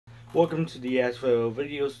Welcome to the Acevedo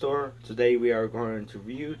video store. Today we are going to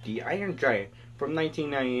review The Iron Giant from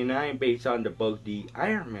 1999 based on the book The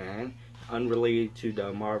Iron Man, unrelated to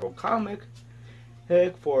the Marvel comic,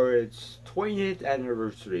 for its 20th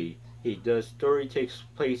anniversary. The story takes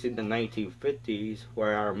place in the 1950s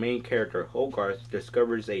where our main character Hogarth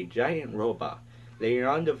discovers a giant robot. Later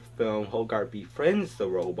on in the film, Hogarth befriends the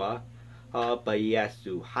robot, but he has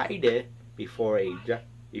to hide it before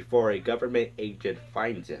a government agent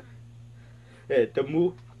finds it.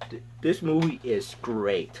 This movie is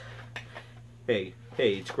great.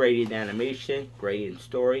 It's great in animation, great in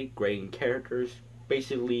story, great in characters,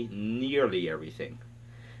 basically nearly everything.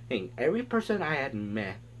 Every person I had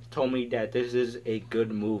met told me that this is a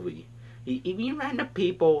good movie. Even random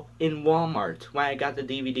people in Walmart, when I got the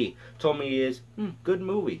DVD, told me it's good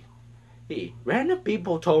movie. Random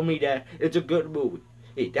people told me that it's a good movie.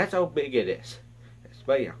 That's how big it is.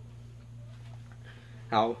 But yeah.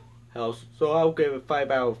 So I'll give it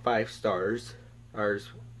 5 out of 5 stars.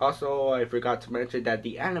 Also, I forgot to mention that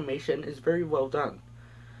the animation is very well done.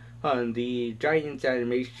 The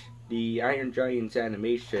Iron Giant's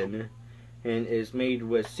animation, and is made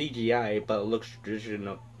with CGI, but it looks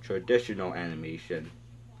traditional animation.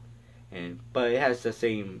 But it has the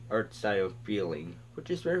same art style feeling, which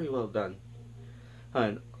is very well done.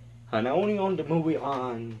 I only own the movie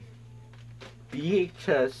on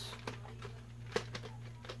VHS.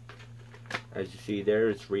 As you see there,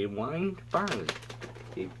 it's Rewind Barley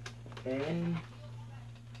and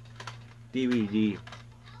DVD.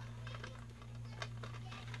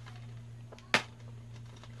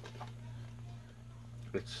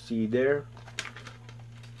 Let's see there.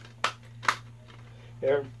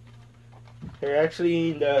 Here,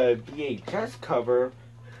 actually in the VHS cover,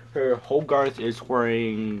 Hogarth is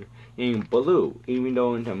wearing in blue, even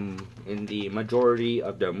though in the majority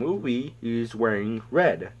of the movie he's wearing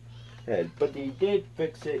red. But they did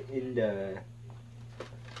fix it in the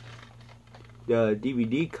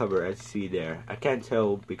DVD cover, as you see there. I can't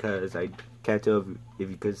tell because I can't tell if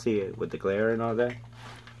you could see it with the glare and all that.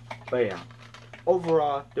 But yeah,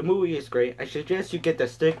 overall, the movie is great. I suggest you get the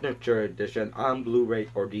signature edition on Blu-ray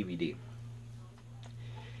or DVD.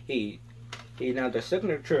 Now the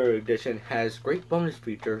signature edition has great bonus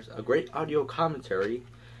features, a great audio commentary.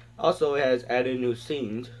 Also, it has added new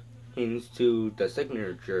scenes to the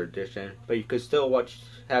signature edition, but you could still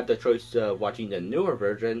have the choice of watching the newer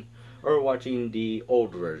version or watching the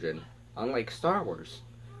old version, unlike Star Wars.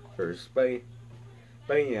 But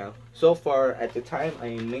yeah, so far at the time I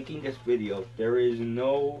am making this video, there is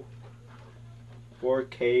no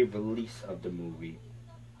 4K release of the movie.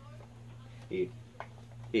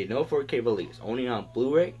 No 4K release, only on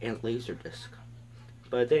Blu-ray and Laserdisc.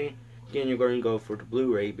 But then again, you're going to go for the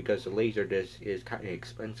Blu-ray because the Laserdisc is kind of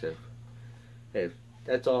expensive.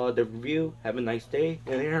 That's all the review. Have a nice day,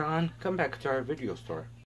 and later on, come back to our video store.